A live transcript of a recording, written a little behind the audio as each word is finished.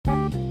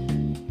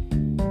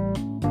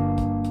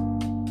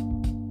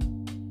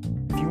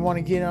You want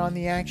to get on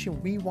the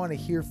action? We want to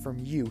hear from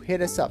you.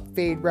 Hit us up,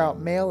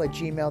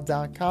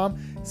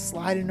 faderoutemail@gmail.com.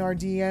 Slide in our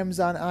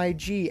DMs on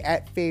IG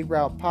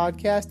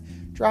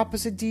 @FadeRoutePodcast. Drop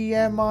us a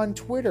DM on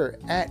Twitter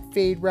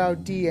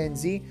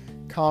 @FadeRouteDNZ.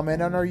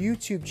 Comment on our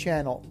YouTube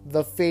channel,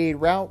 The Fade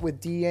Route with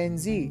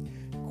DNZ.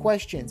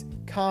 Questions,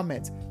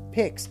 comments,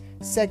 picks,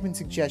 segment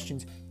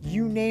suggestions,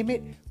 you name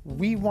it,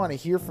 we want to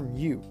hear from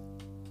you.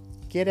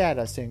 Get at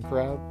us, in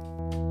crowd.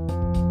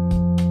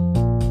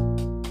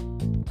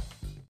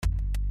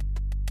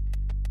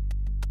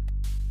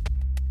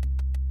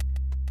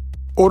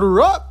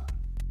 Order up!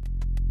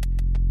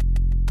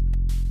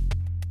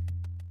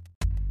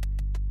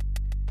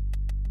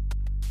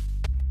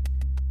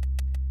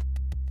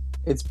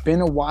 It's been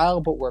a while,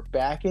 but we're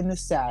back in the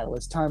saddle.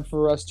 It's time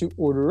for us to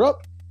order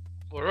up.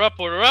 Order up,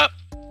 order up.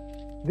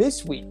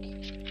 This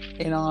week,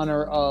 in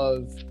honor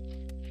of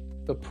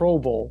the Pro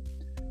Bowl,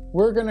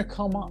 we're going to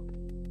come up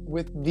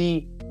with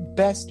the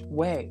best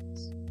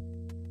ways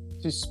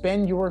to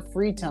spend your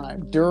free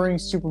time during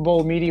Super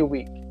Bowl Media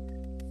Week.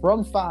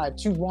 From 5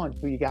 to 1,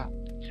 who you got?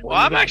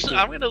 I'm going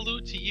to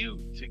allude to you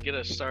to get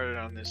us started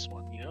on this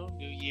one. You know,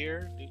 new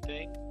year, new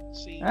thing.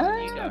 See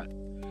what you got.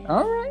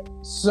 All right.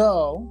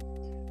 So,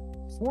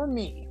 for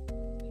me,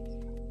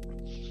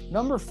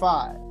 number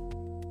 5,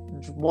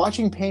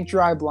 watching paint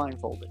dry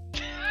blindfolded.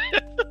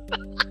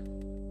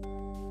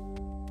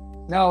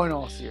 No, in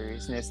all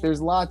seriousness,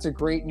 there's lots of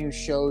great new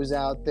shows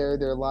out there.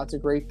 There are lots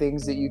of great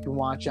things that you can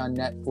watch on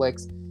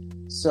Netflix.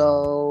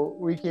 So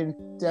we can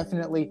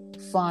definitely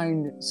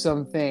find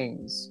some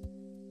things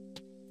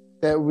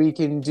that we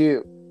can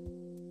do.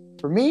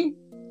 For me,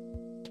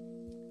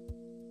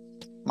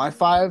 my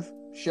 5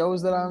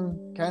 shows that I'm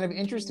kind of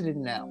interested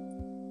in now.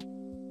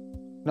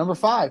 Number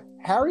 5,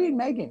 Harry and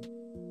Meghan.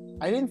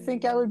 I didn't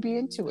think I would be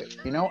into it.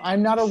 You know,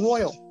 I'm not a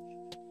royal.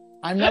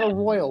 I'm not a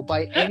royal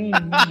by any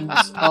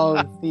means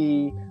of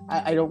the.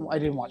 I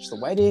didn't watch the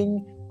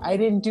wedding. I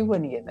didn't do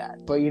any of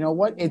that. But you know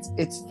what?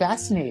 It's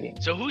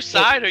fascinating. So whose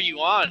side are you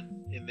on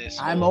in this?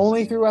 I'm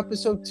only through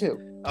episode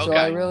 2. Okay. So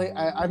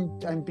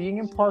I'm being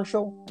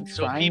impartial.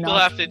 So people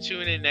have to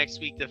tune in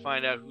next week to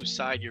find out whose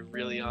side you're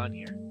really on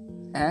here.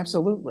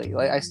 Absolutely.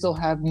 Like, I still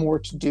have more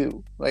to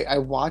do. Like, I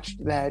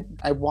watched the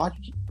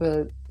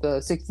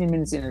 16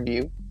 Minutes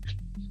interview,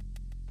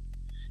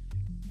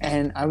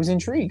 and I was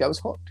intrigued. I was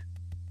hooked.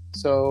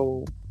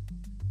 So,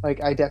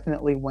 like, I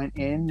definitely went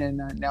in,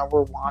 and now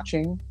we're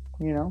watching.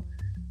 You know,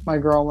 my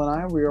girl and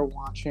I, we are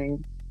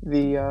watching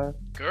the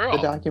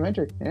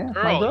documentary. Yeah,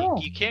 girl, my girl.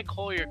 You can't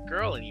call your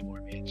girl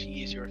anymore, man.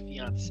 She is your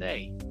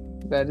fiance.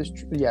 That is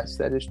true. Yes,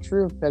 that is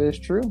true. That is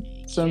true.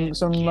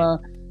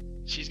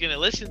 She's gonna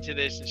listen to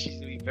this and she's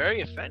gonna be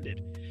very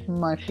offended.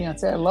 My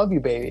fiance, I love you,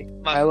 baby.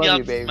 I love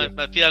you, baby.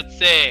 My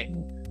fiance.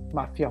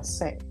 My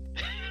fiance.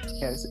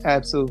 Yes,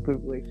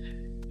 absolutely.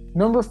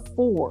 Number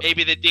 4.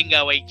 Maybe the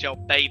dingo ate your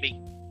baby.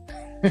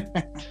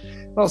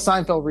 Well,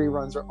 Seinfeld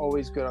reruns are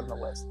always good on the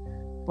list.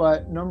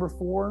 But number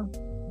 4,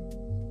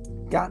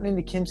 gotten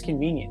into Kim's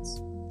Convenience.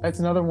 That's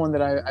another one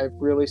that I've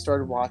really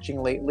started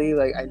watching lately.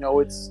 Like, I know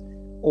it's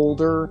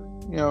older,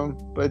 you know,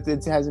 but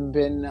it hasn't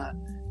been.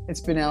 It's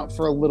been out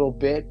for a little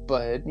bit,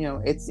 but you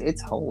know, it's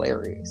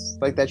hilarious.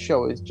 Like, that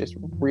show is just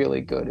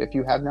really good. If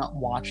you have not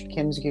watched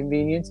Kim's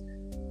Convenience,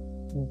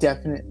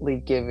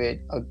 definitely give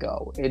it a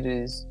go.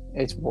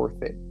 It's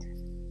worth it.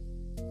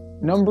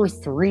 Number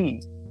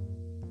 3,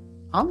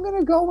 I'm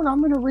gonna go and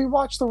I'm gonna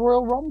rewatch the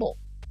Royal Rumble.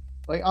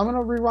 Like, I'm gonna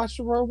rewatch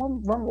the Royal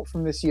Rumble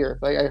from this year.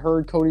 Like, I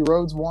heard Cody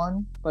Rhodes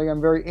won. Like,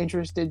 I'm very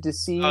interested to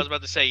see. I was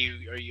about to say,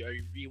 are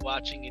you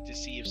rewatching it to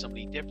see if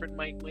somebody different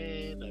might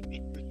win? I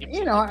mean,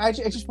 you know, I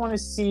just want to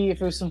see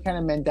if it was some kind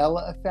of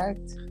Mandela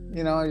effect.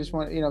 You know, I just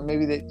want, you know,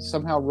 maybe that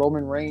somehow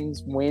Roman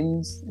Reigns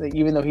wins, like,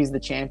 even though he's the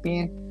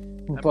champion.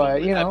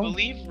 But you know, I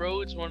believe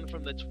Rhodes won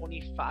from the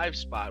 25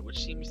 spot,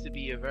 which seems to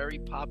be a very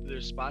popular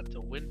spot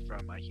to win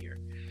from, I hear.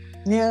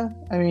 Yeah,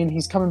 I mean,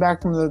 he's coming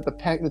back from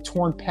the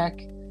torn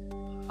pec.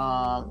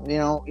 You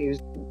know, he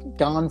was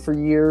gone for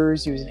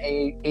years. He was in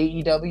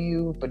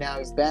AEW, but now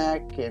he's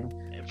back. And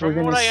from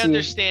what I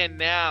understand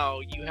now,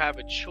 you have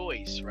a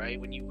choice,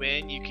 right? When you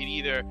win, you can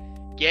either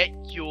get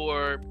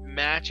your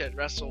match at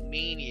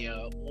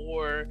WrestleMania,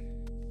 or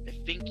I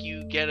think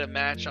you get a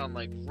match on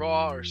like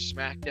Raw or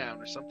SmackDown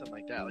or something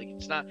like that. Like,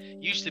 it's not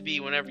used to be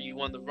whenever you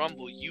won the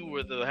Rumble, you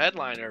were the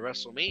headliner at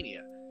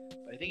WrestleMania.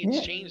 But I think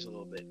it's changed a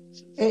little bit.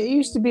 It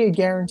used to be a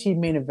guaranteed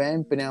main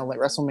event, but now like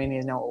WrestleMania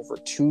is now over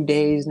 2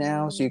 days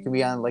now, so you can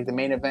be on like the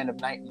main event of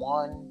night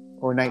 1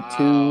 or night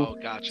 2. Oh,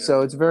 gotcha.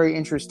 So it's very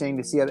interesting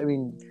to see. I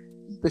mean,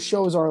 the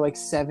shows are like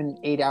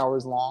 7-8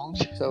 hours long,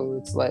 so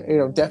it's like, you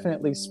know,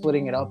 definitely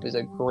splitting it up is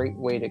a great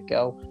way to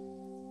go.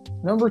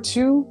 Number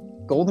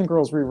 2, Golden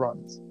Girls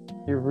reruns.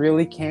 You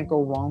really can't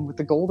go wrong with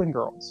the Golden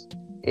Girls.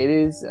 It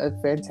is a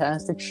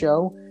fantastic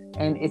show,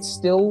 and it's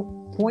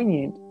still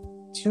poignant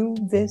to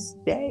this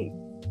day.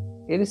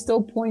 It is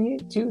still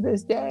poignant to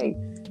this day.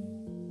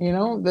 You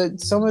know,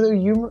 some of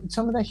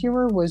that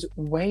humor was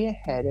way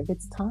ahead of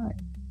its time.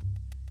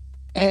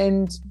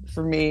 And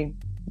for me,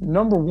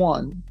 number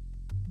 1,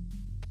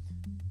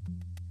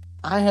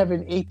 I have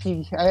an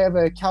AP. I have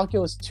a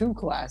Calculus 2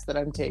 class that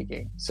I'm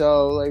taking.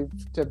 So, like,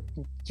 to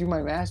do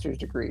my master's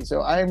degree.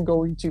 So I am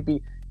going to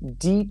be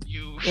deep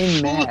You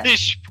in math.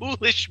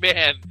 foolish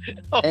man.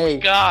 Oh Hey,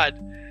 my God.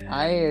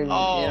 I am.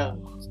 Oh.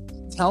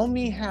 Tell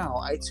me how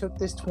I took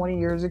this 20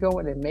 years ago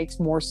and it makes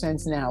more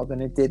sense now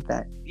than it did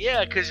then.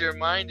 Yeah, because your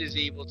mind is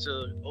able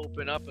to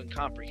open up and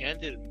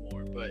comprehend it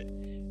more. But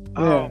Yeah.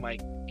 oh my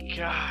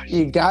gosh.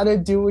 You gotta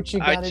do what you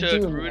gotta I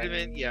took do.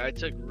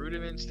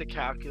 rudiments to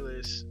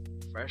calculus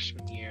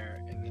freshman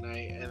year,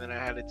 and then I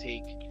had to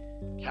take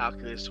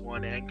calculus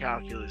 1 and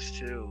calculus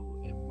 2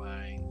 in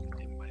my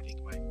I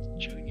think my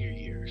junior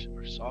year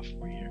or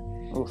sophomore year.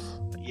 Oof.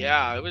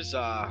 Yeah, it was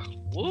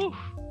woo.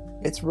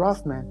 It's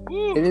rough, man.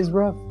 Woo. It is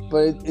rough,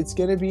 but it's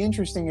gonna be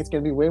interesting. It's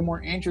gonna be way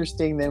more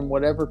interesting than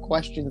whatever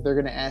questions they're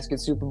gonna ask at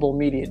Super Bowl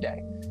Media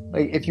Day.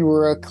 Like, if you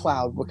were a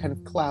cloud, what kind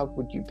of cloud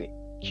would you be?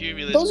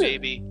 Cumulus,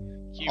 baby.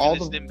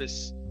 Cumulus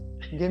nimbus.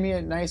 Give me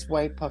a nice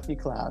white puffy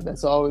cloud.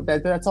 That's all.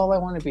 That's all I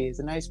want to be, is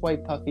a nice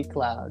white puffy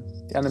cloud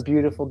on a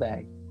beautiful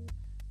day.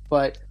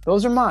 But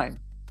those are mine.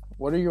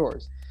 What are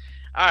yours?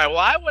 All right. Well,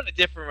 I went a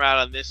different route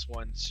on this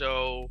one.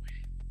 So,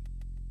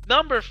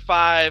 number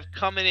 5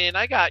 coming in.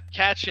 I got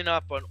catching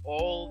up on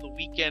all the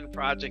weekend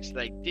projects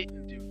that I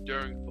didn't do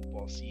during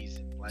football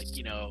season, like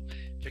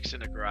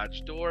fixing a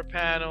garage door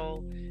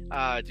panel,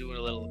 doing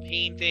a little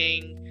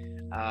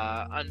painting,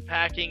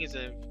 unpacking as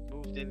I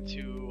moved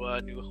into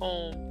a new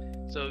home.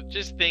 So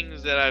just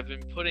things that I've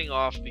been putting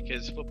off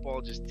because football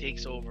just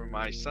takes over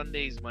my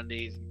Sundays,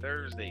 Mondays, and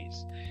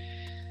Thursdays.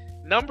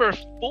 Number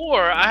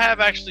 4, I have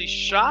actually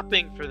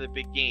shopping for the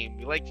big game.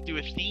 We like to do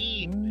a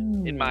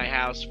theme in my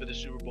house for the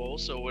Super Bowl.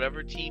 So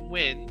whatever team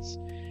wins,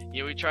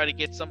 we try to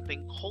get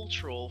something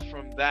cultural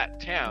from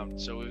that town.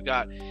 So we've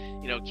got,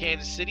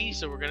 Kansas City.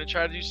 So we're going to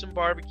try to do some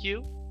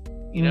barbecue.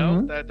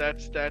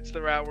 That's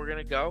the route we're going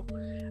to go.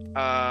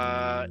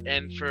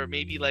 And for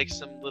maybe like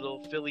some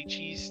little Philly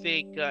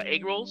cheesesteak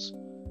egg rolls,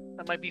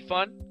 that might be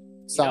fun.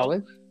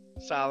 Solid.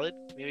 Solid.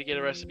 Maybe get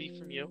a recipe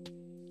from you.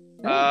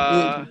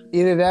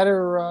 Either that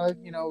or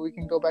we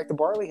can go back to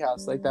Barley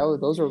House. Like that.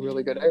 Those are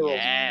really good egg rolls.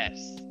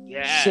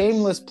 Yes.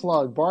 Shameless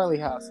plug. Barley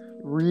House.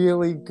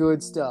 Really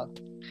good stuff.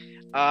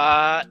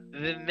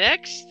 The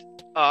next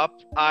up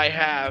I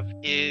have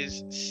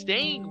is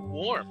staying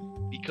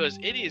warm because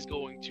it is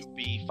going to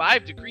be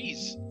 5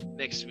 degrees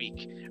next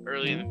week,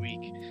 early in the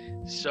week.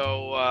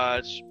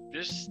 So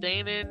just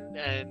staying in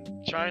and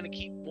trying to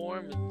keep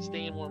warm and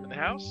staying warm in the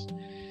house.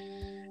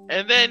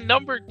 And then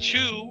number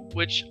 2,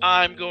 which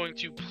I'm going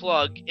to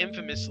plug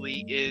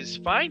infamously, is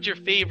find your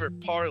favorite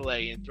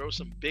parlay and throw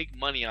some big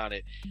money on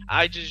it.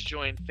 I just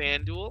joined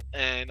FanDuel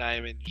and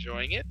I'm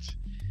enjoying it.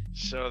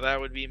 So that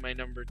would be my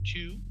number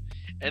 2.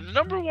 And the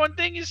number 1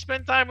 thing is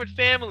spend time with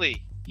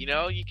family. You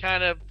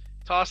kind of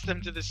toss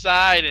them to the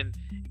side and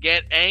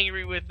get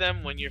angry with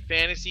them when your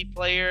fantasy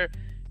player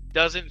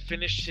doesn't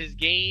finish his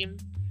game.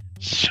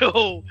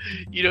 So,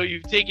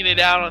 you've taken it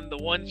out on the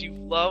ones you've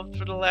loved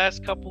for the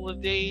last couple of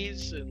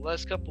days, and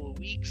last couple of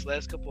weeks,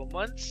 last couple of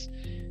months.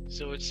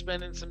 So it's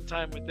spending some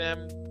time with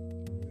them,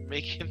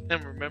 making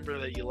them remember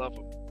that you love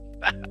them.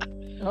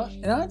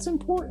 And that's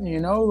important,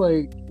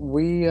 like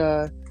we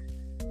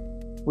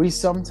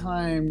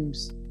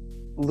sometimes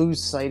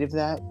lose sight of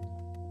that,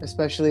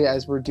 especially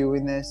as we're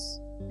doing this.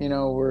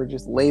 We're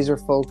just laser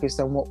focused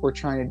on what we're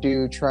trying to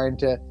do, trying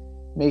to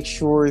make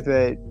sure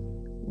that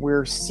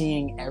we're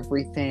seeing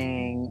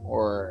everything,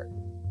 or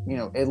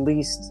at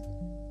least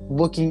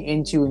looking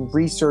into and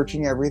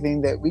researching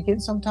everything, that we can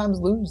sometimes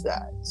lose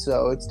that.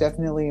 So it's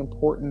definitely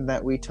important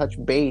that we touch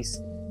base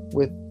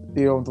with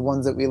the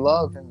ones that we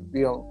love, and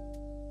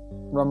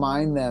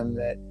remind them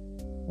that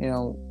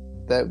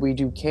that we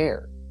do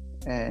care,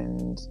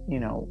 and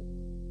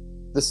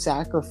the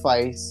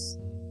sacrifice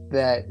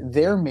that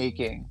they're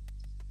making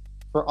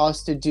for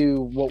us to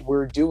do what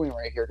we're doing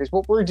right here. Because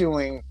what we're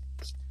doing,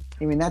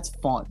 that's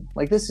fun.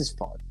 Like, this is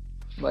fun.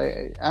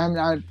 Like, I'm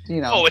not,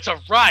 Oh, it's a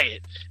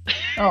riot.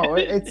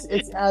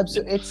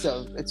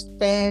 It's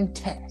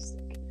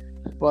fantastic.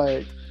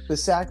 But the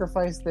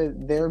sacrifice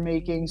that they're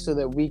making so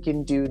that we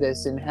can do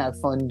this and have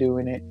fun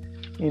doing it,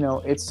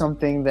 it's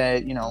something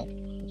that,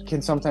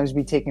 can sometimes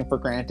be taken for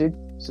granted.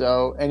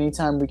 So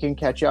anytime we can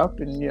catch up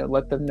and,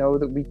 let them know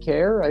that we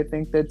care, I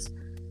think that's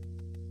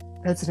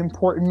an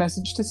important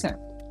message to send.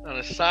 On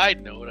a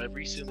side note, I've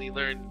recently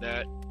learned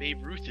that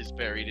Babe Ruth is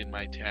buried in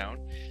my town,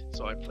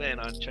 so I plan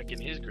on checking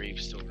his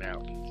gravestone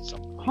out in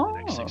some point in the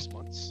next 6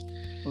 months.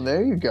 Well,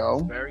 there you go.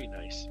 It's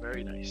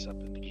very nice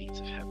up in the gates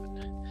of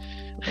heaven.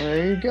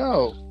 There you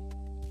go.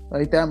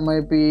 Like, that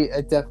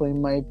definitely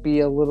might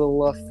be a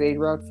little fade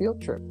route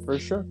field trip for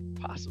sure.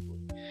 Possibly.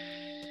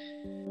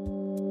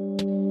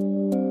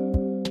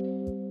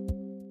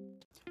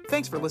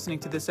 Thanks for listening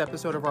to this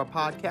episode of our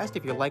podcast.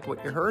 If you like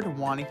what you heard and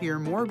want to hear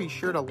more, be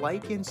sure to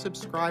like and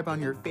subscribe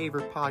on your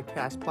favorite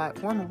podcast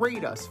platform.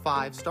 Rate us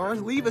 5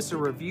 stars, leave us a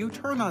review,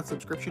 turn on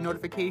subscription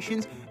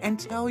notifications, and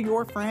tell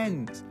your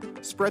friends.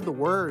 Spread the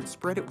word,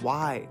 spread it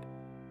wide.